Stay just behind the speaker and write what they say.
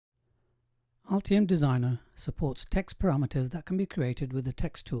Altium Designer supports text parameters that can be created with the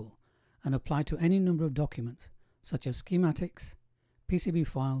text tool and applied to any number of documents such as schematics, PCB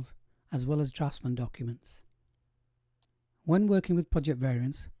files, as well as Draftsman documents. When working with project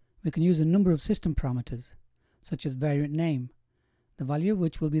variants, we can use a number of system parameters such as variant name, the value of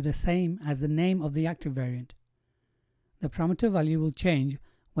which will be the same as the name of the active variant. The parameter value will change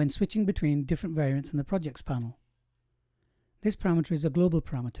when switching between different variants in the projects panel. This parameter is a global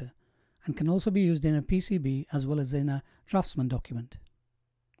parameter and can also be used in a PCB as well as in a Draftsman document.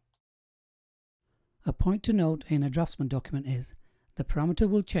 A point to note in a Draftsman document is the parameter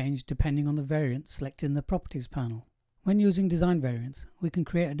will change depending on the variant selected in the Properties panel. When using design variants, we can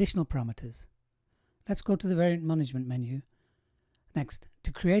create additional parameters. Let's go to the Variant Management menu. Next,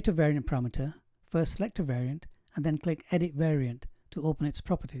 to create a variant parameter, first select a variant and then click Edit Variant to open its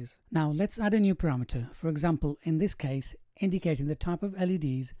properties. Now let's add a new parameter, for example, in this case, indicating the type of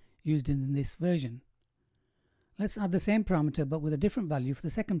LEDs used in this version. Let's add the same parameter but with a different value for the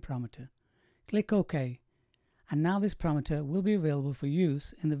second parameter. Click OK, and now this parameter will be available for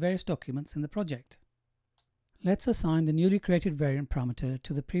use in the various documents in the project. Let's assign the newly created variant parameter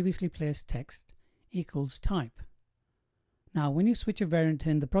to the previously placed text equals type. Now when you switch a variant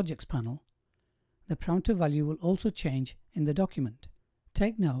in the projects panel, the parameter value will also change in the document.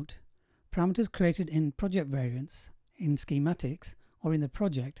 Take note, parameters created in project variants, in schematics, or in the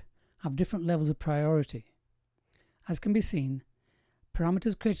project have different levels of priority. As can be seen,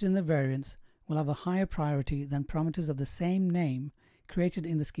 parameters created in the variants will have a higher priority than parameters of the same name created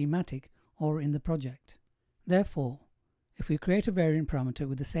in the schematic or in the project. Therefore, if we create a variant parameter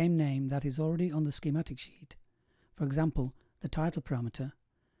with the same name that is already on the schematic sheet, for example, the title parameter,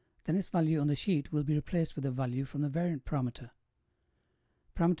 then its value on the sheet will be replaced with a value from the variant parameter.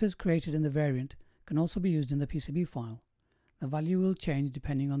 Parameters created in the variant can also be used in the PCB file. The value will change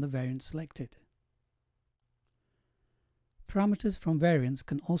depending on the variant selected. Parameters from variants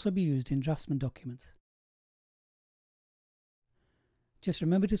can also be used in Draftsman documents. Just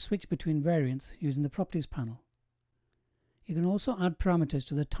remember to switch between variants using the Properties panel. You can also add parameters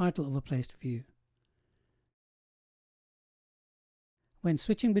to the title of a placed view. When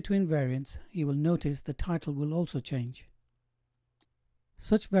switching between variants, you will notice the title will also change.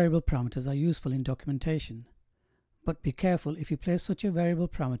 Such variable parameters are useful in documentation, but be careful if you place such a variable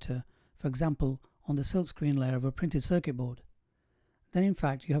parameter, for example, on the silkscreen layer of a printed circuit board. Then in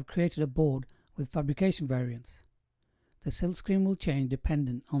fact you have created a board with fabrication variants. The silkscreen will change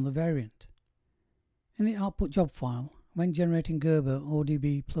dependent on the variant. In the output job file, when generating Gerber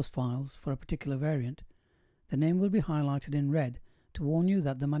ODB plus files for a particular variant, the name will be highlighted in red to warn you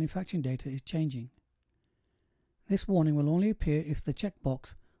that the manufacturing data is changing. This warning will only appear if the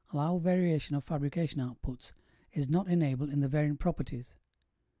checkbox Allow variation of fabrication outputs is not enabled in the variant properties.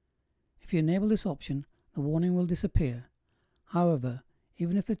 If you enable this option, the warning will disappear. However,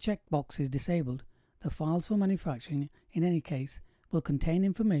 even if the checkbox is disabled, the files for manufacturing in any case will contain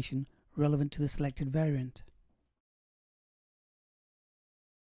information relevant to the selected variant.